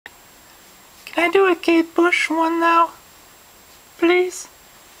Can I do a Kate Bush one now? Please?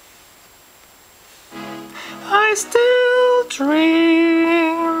 I still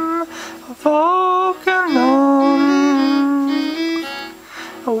dream of walking on.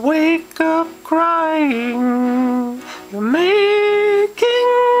 I wake up crying. You're making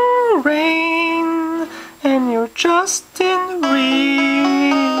rain, and you're just in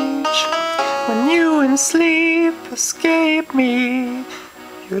reach. When you in sleep escape me,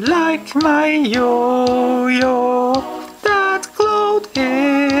 you're like my yo-yo that glowed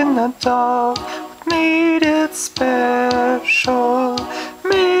in the dark. What made it special,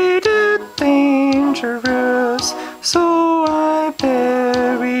 made it dangerous, so I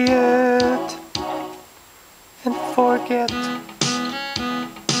bury it and forget.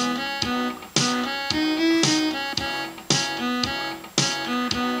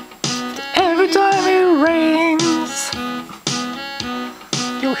 Every time it rains,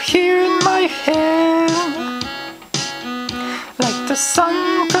 you're here in my head, like the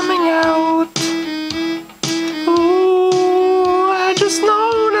sun coming out. Ooh, I just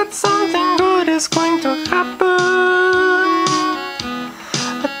know that something good is going to happen.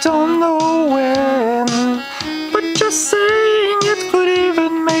 I don't know when, but just saying it could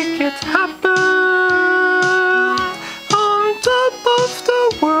even make it happen. On top of the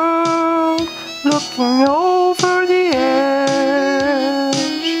world, looking over the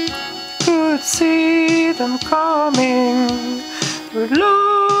edge, could see them coming. We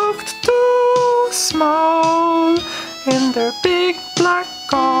looked too small in their big black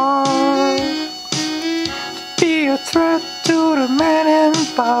car to be a threat to the man in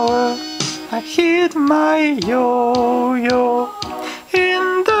power. I hid my yo-yo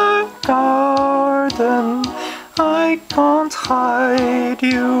in the garden. I can't hide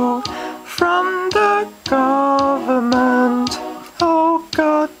you from the government. Oh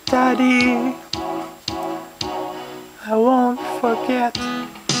God, Daddy, I won't forget.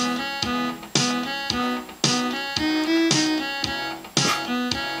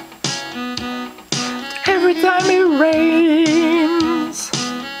 Every time it rains,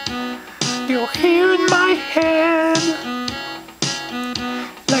 you're here in my head,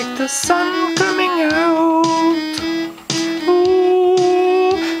 like the sun coming out.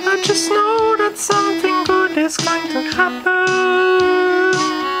 Ooh, I just know that something good is going to happen.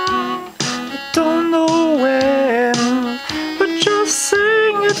 I don't know when, but just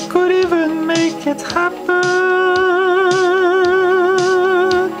saying it could even make it happen.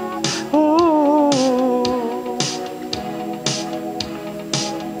 Oh,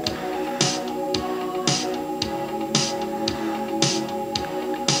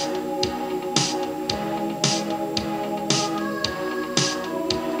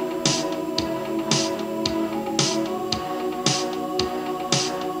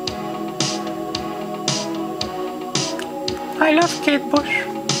 I love Kate Bush.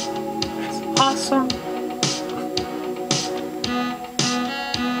 She's awesome.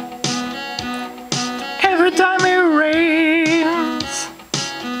 Every time it rains,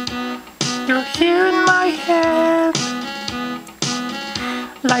 you're here in my head,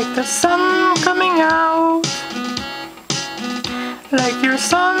 like the sun coming out, like your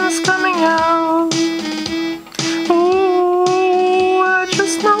sun's coming out.